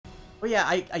Oh yeah,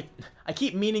 I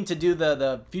keep meaning to do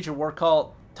the Future War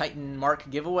Call Titan Mark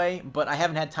giveaway, but I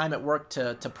haven't had time at work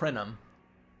to print them.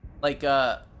 Like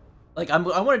I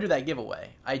want to do that giveaway.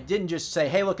 I didn't just say,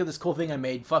 hey, look at this cool thing I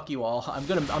made. Fuck you all. I'm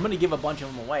gonna give a bunch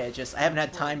of them away. It's just I haven't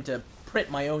had time to print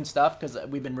my own stuff because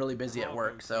we've been really busy at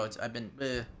work. So I've been.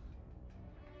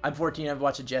 I'm 14. I've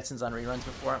watched the Jetsons on reruns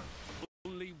before.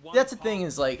 That's the thing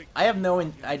is like I have no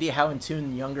idea how in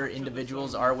tune younger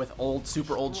individuals are with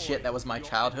super old shit that was my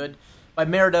childhood. By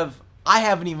merit of I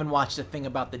haven't even watched a thing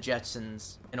about the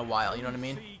Jetsons in a while. You know what I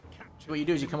mean? So what you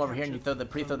do is you come over here and you throw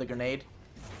the grenade.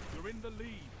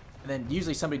 And then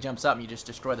usually somebody jumps up and you just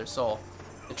destroy their soul.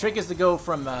 The trick is to go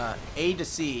from A to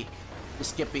C to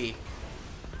skip B.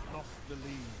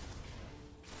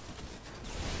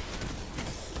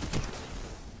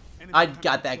 I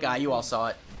got that guy. You all saw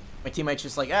it. My teammate's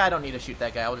just like, I don't need to shoot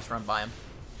that guy. I'll just run by him.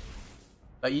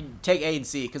 But you take A and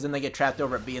C because then they get trapped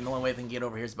over at B, and the only way they can get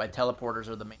over here is by teleporters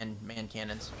or the man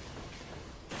cannons.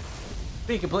 To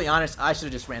be completely honest, I should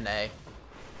have just ran to A.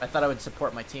 I thought I would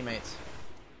support my teammates.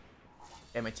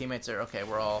 Okay, my teammates are okay.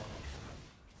 We're all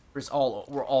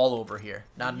over here.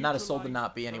 Not a soul to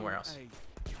not be anywhere else.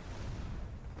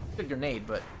 Good grenade,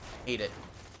 but ate it.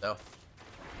 So,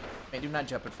 hey, do not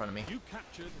jump in front of me. You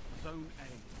captured Zone A.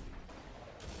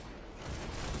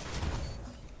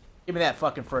 Give me that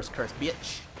fucking first curse,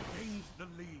 bitch. Gained the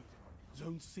lead.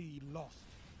 Zone C lost.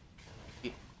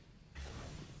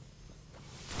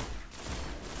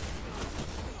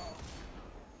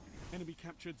 Enemy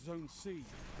captured Zone C.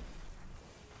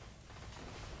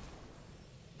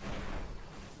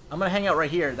 I'm gonna hang out right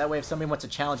here. That way, if somebody wants to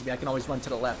challenge me, I can always run to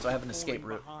the left, so I have an escape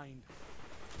route.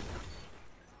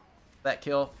 That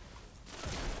kill.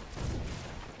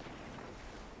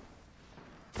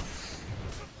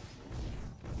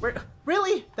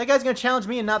 Really? That guy's gonna challenge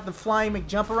me and not the flying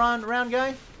McJump around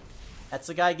guy? That's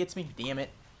the guy who gets me? Damn it.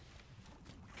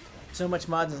 So much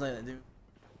mods is like, dude.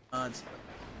 Mods.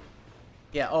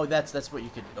 Yeah, oh, that's what you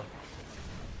could do.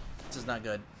 This is not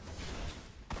good.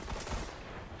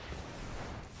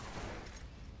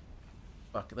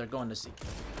 Fuck, they're going to see.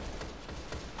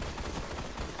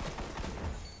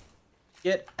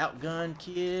 Get outgunned,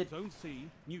 kid. Zone C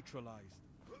neutralized.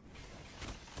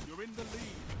 You're in the lead.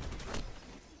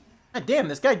 God damn,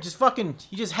 this guy just fucking,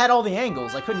 he just had all the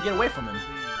angles. I couldn't get away from him.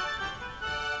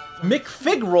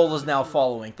 McFigroll is now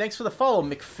following. Thanks for the follow,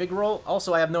 McFigroll.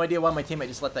 Also, I have no idea why my teammate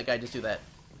just let that guy just do that.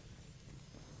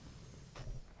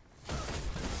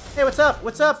 Hey, what's up?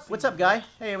 What's up? What's up, guy?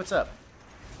 Hey, what's up?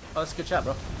 Oh, that's a good shot,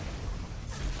 bro.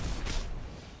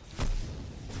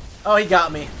 Oh, he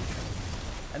got me.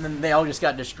 And then they all just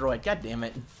got destroyed. God damn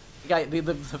it. The guy,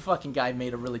 the fucking guy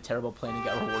made a really terrible play and he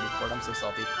got rewarded for it. I'm so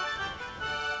salty.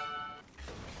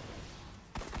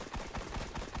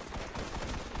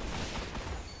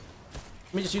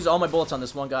 Let me just use all my bullets on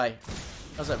this one guy.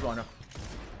 How's that, Rona?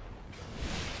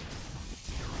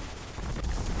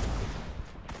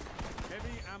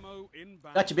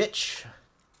 Gotcha, bitch.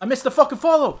 I missed the fucking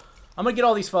follow. I'm gonna get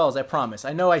all these follows, I promise.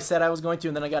 I know I said I was going to,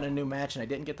 and then I got a new match, and I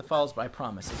didn't get the follows, but I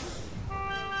promise.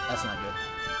 That's not good.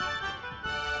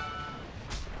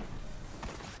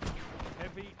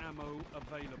 Heavy ammo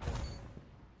available.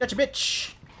 Gotcha,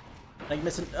 bitch. Like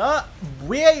missing.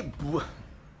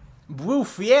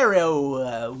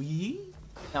 Bufiero.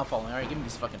 Now falling. Alright, give me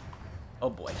this fucking. Oh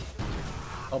boy.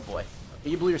 Oh boy.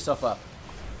 You blew yourself up.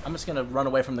 I'm just gonna run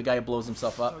away from the guy who blows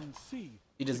himself up.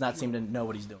 He does not seem to know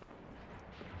what he's doing.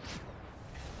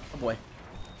 Oh boy.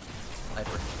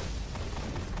 Sniper.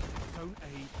 Zone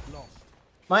A lost.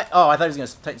 Oh, I thought he was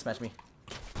gonna Titan smash me.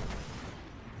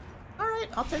 Alright,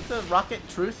 I'll take the rocket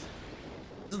truth.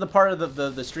 This is the part of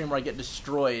the stream where I get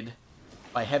destroyed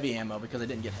by heavy ammo because I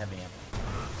didn't get heavy ammo.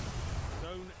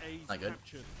 Zone A not good.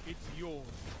 captured. It's yours.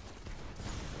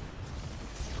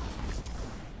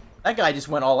 That guy just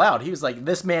went all out. He was like,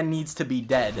 this man needs to be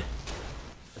dead.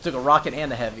 I took a rocket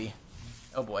and a heavy.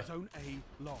 Oh boy. Zone A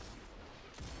lost.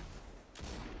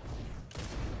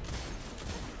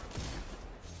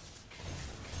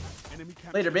 Enemy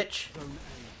captured. Later, bitch. Zone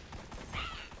A.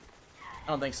 I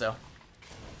don't think so.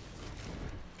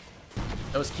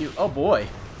 That was cute. Oh boy.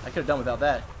 I could have done without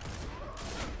that.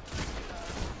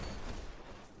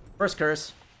 First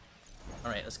curse.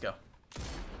 Alright, let's go.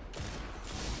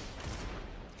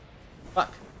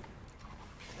 Fuck.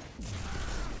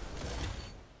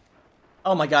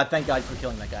 Oh my god, thank god for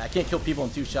killing that guy. I can't kill people in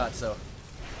 2 shots, so.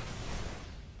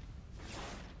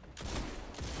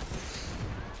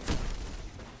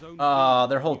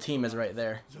 Their whole team is right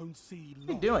there. What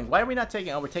are you doing? Why are we not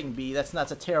taking... Oh, we're taking B. That's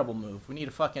a terrible move. We need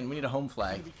a home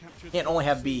flag. You can't only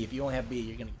have B. If you only have B,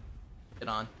 you're gonna get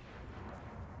on.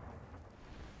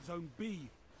 Zone B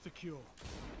secure.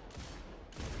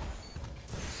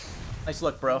 Nice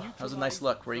look, bro. That was a nice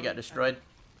look where you got destroyed.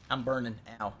 I'm burning.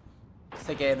 Ow. Let's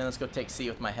take A and then let's go take C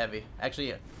with my heavy. Actually,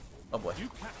 yeah. Oh boy. You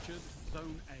captured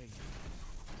Zone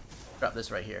A. Drop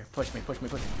this right here. Push me, push me,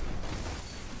 push me.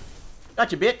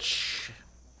 Gotcha, bitch.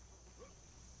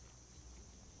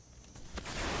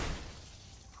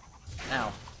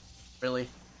 Ow. Really?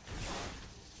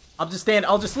 I'll just stand.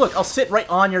 I'll just look. I'll sit right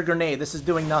on your grenade. This is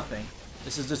doing nothing.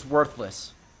 This is just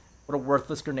worthless. What a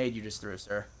worthless grenade you just threw,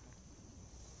 sir.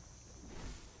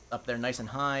 Up there nice and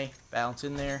high. Balance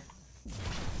in there.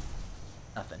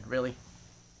 Nothing. Really?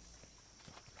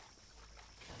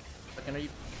 Fucking are you?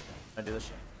 I do this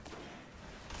shit.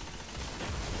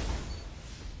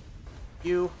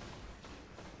 U.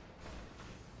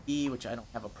 E, which I don't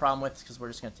have a problem with, because we're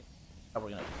just gonna take. How we're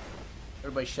gonna.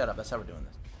 Everybody shut up. That's how we're doing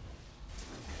this.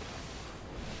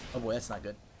 Oh boy, that's not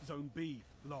good. Zone B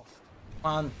lost.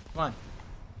 Come on, come on.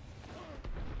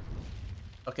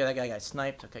 Okay, that guy got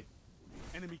sniped. Okay.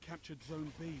 Enemy captured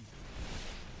Zone B.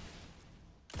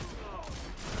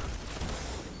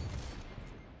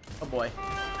 Oh boy.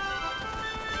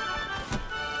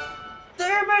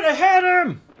 Damn it, I had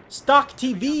him! Stock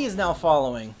TV is now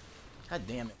following. God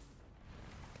damn it.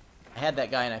 I had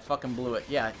that guy and I fucking blew it.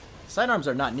 Yeah, sidearms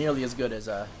are not nearly as good as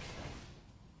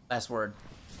Last Word.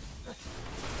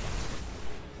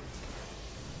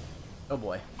 Oh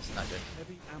boy, this is not good.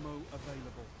 Heavy ammo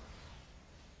available.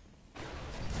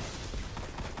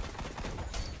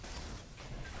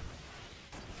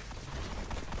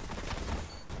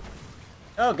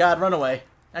 Oh god, run away.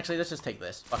 Actually, let's just take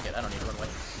this. Fuck it, I don't need to run away.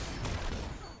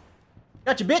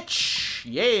 Gotcha, bitch!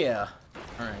 Yeah!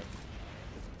 Alright.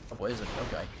 Oh boy, this is a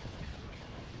okay.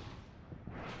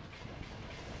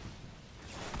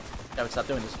 I would stop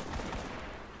doing this.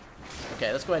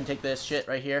 Okay, let's go ahead and take this shit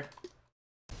right here.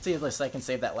 See if I can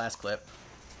save that last clip.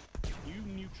 You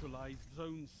neutralized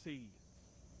Zone C.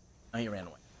 Oh, he ran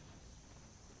away.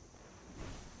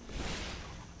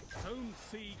 Zone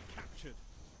C captured.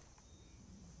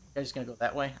 Guy's just gonna go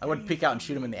that way. I would peek out and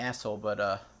shoot him in the asshole, but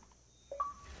there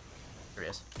he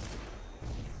is.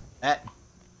 That.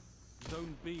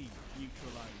 Zone B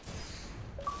neutralized.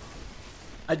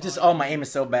 I just oh my aim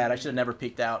is so bad. I should have never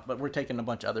peeked out, but we're taking a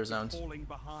bunch of other zones. Falling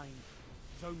behind.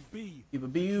 Zone B.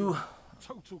 Bew.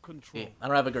 Total control. Yeah, I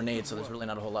don't have a grenade, so there's really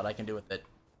not a whole lot I can do with it.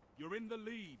 You're in the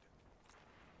lead.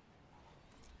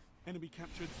 Enemy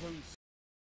captured Zone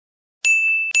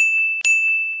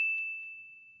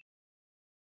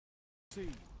C.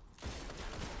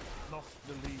 Lost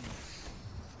the lead.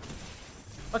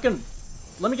 Fucking,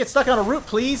 let me get stuck on a route,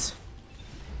 please.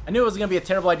 I knew it was gonna be a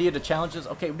terrible idea to challenge this.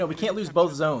 Okay, no, we can't lose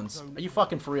both zones. Are you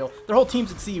fucking for real? Their whole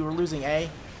team's at C. We're losing A. You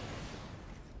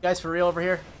guys for real over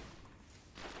here?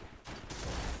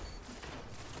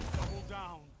 Double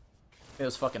down. Give me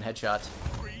those fucking headshots.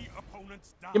 3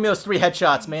 opponents down. Give me those 3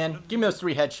 headshots, man. Give me those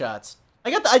 3 headshots.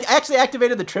 I actually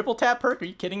activated the triple tap perk. Are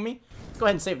you kidding me? Let's go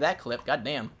ahead and save that clip. God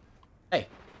damn. Hey.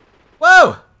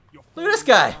 Whoa! Look at this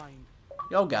guy.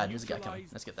 Oh god, there's a guy coming.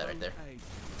 Let's get that right there.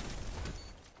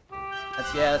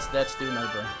 That's doing another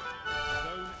burn.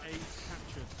 Zone A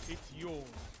captured. It's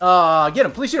yours. Get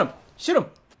him. Please shoot him. Shoot him.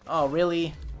 Oh,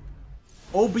 really?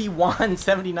 Obi-Wan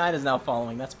 79 is now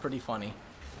following. That's pretty funny.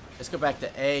 Let's go back to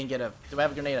A and get a... Do I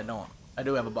have a grenade? I don't. I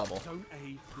do have a bubble. Zone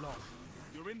A lost.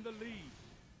 You're in the lead.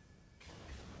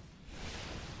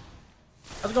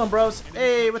 How's it going, bros?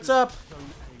 Hey, what's up? Zone A.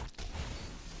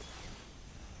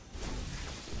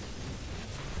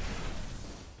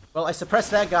 Well, I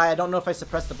suppressed that guy. I don't know if I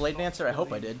suppressed the Blade Dancer. I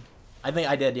hope I did. I think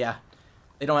I did, yeah.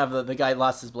 They don't have the guy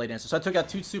lost his Blade Dancer. So I took out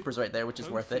 2 supers right there, which is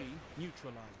worth it.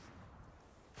 Neutralized.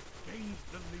 Gained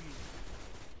the lead.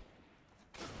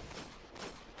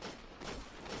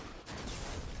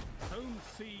 Zone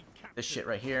C captured. This shit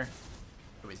right here.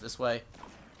 He's this way.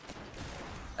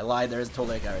 I lied. There is a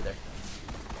totally guy right there.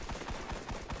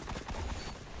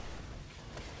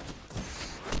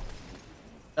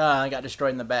 I got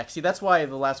destroyed in the back. See, that's why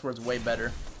the Last Word's way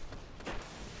better.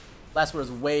 Last Word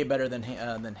is way better than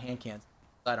hand cans,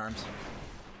 sidearms.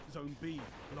 Zone B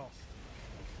lost.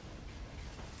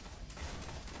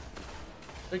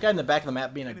 There's a guy in the back of the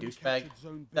map being a Enemy douchebag. captured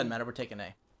Zone B. Doesn't matter. We're taking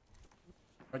A.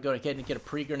 We're going to get a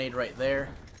pre-grenade right there.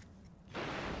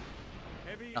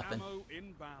 Heavy Nothing. ammo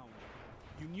inbound.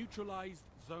 You neutralized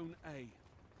Zone A.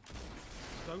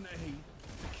 Zone A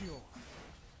secure.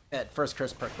 That first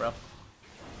curse perk, bro.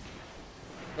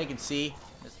 They can see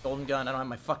this golden gun. I don't have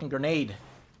my fucking grenade.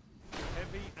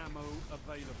 Heavy ammo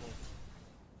available.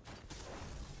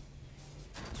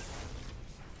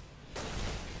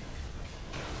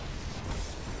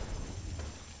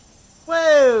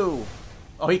 Whoa!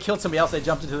 Oh, he killed somebody else. They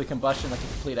jumped into the combustion like a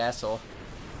complete asshole.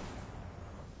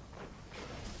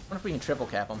 I wonder if we can triple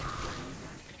cap him.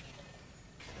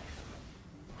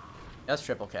 Let's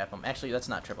triple cap him. Actually, that's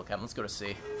not triple cap him. Let's go to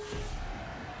C.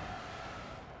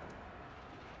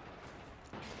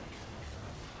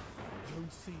 Zone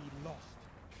C lost.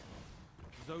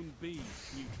 Zone B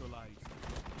neutralized.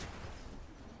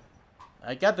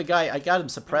 I got the guy. I got him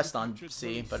suppressed on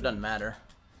C, but it doesn't matter.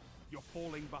 You're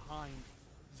falling behind.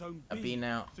 Zone At B B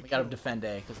now. We secure. gotta defend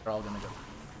A because they're all gonna go.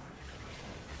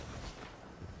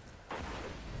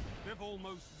 They've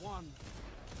almost won.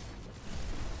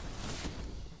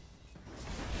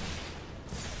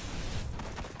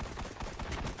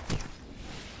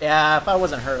 Yeah, if I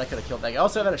wasn't hurt, I could have killed that guy.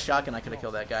 Also, if I had a shotgun, I could have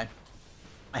killed that guy.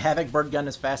 My Havoc bird gun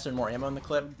is faster and more ammo in the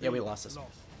clip. Yeah, we lost this one.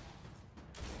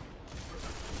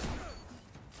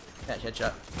 That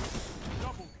headshot.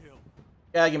 Double kill.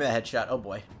 Yeah, give me that headshot. Oh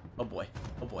boy. Oh boy.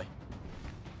 Oh boy.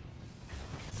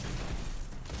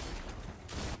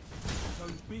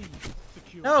 Zone B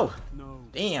secure. No! No.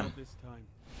 Damn. Not this time.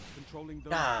 Controlling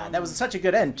those God, that was zones such a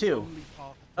good end, is the too. only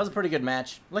path. That was a pretty good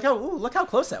match. Look how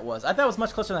close that was. I thought it was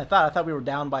much closer than I thought. I thought we were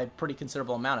down by a pretty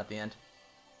considerable amount at the end.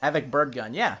 Havoc bird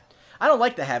gun, yeah. I don't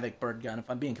like the Havoc bird gun, if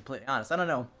I'm being completely honest. I don't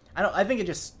know. I think it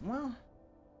just, well...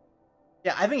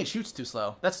 Yeah, I think it shoots too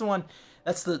slow. That's the one,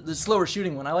 that's the slower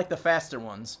shooting one. I like the faster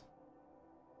ones.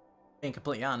 Being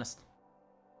completely honest.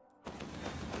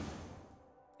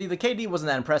 See, the KD wasn't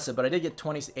that impressive, but I did get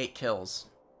 28 kills.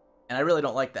 And I really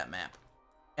don't like that map.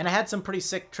 And I had some pretty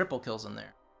sick triple kills in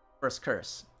there. First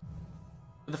curse.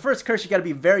 With the first curse, you gotta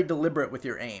be very deliberate with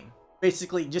your aim.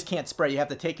 Basically, you just can't spray. You have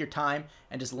to take your time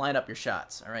and just line up your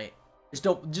shots, alright?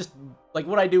 Like,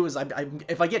 what I do is,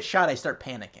 if I get shot, I start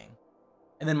panicking.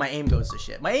 And then my aim goes to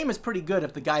shit. My aim is pretty good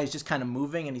if the guy is just kind of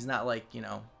moving and he's not, like, you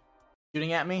know,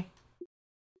 shooting at me.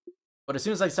 But as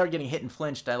soon as I start getting hit and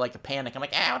flinched, I like to panic. I'm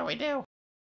like, ah, what do I do?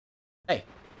 Hey.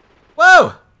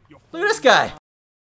 Whoa! Look at this guy!